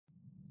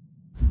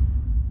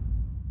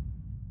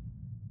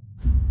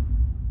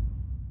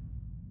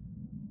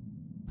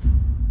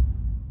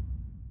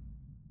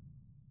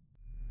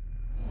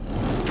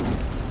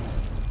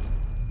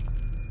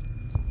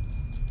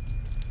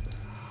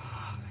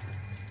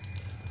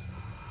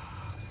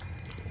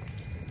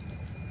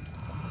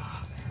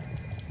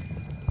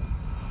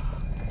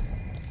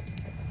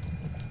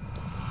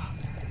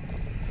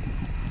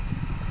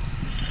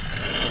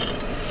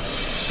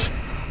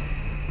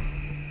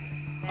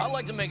I'd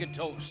like to make a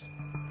toast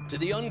to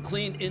the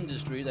unclean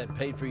industry that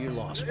paid for your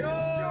law school.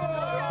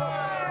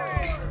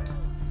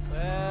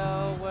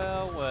 Well,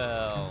 well,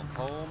 well.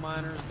 Coal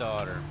miner's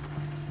daughter.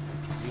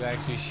 You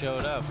actually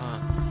showed up, huh?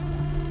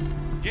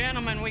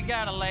 Gentlemen, we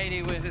got a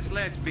lady with us.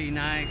 Let's be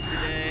nice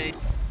today.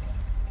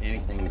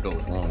 Anything that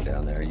goes wrong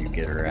down there, you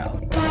get her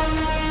out.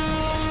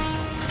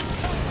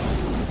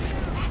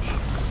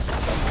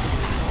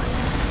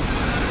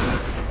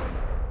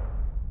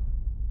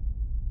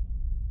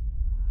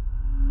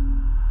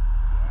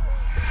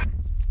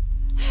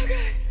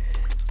 Okay,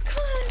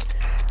 come on.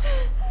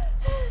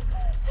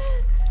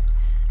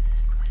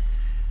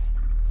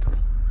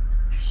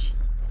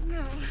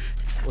 No.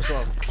 What's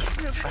wrong?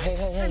 No.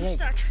 Hey.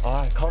 Stuck.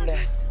 All right, calm down.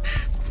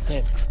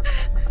 Sam.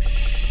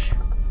 Shh.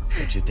 I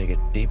want you to take a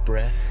deep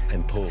breath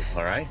and pull,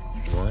 all right?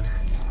 1,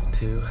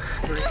 2,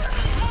 3.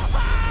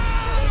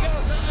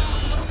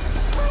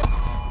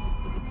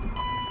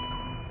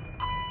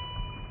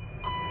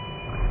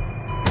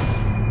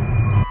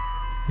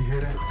 You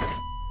hear that?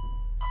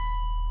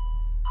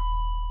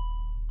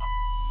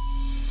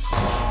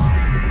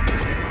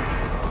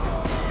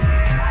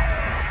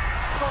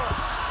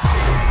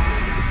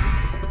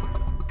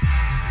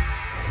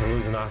 We're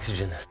losing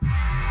oxygen.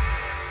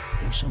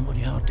 There's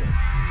somebody out there.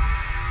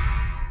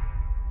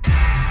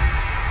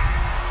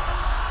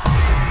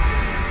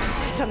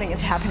 Something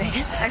is happening.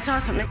 I saw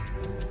something.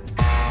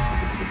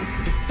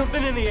 There's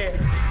something in the air.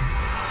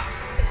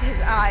 His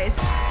eyes.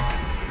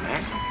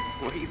 Max,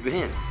 where you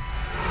been?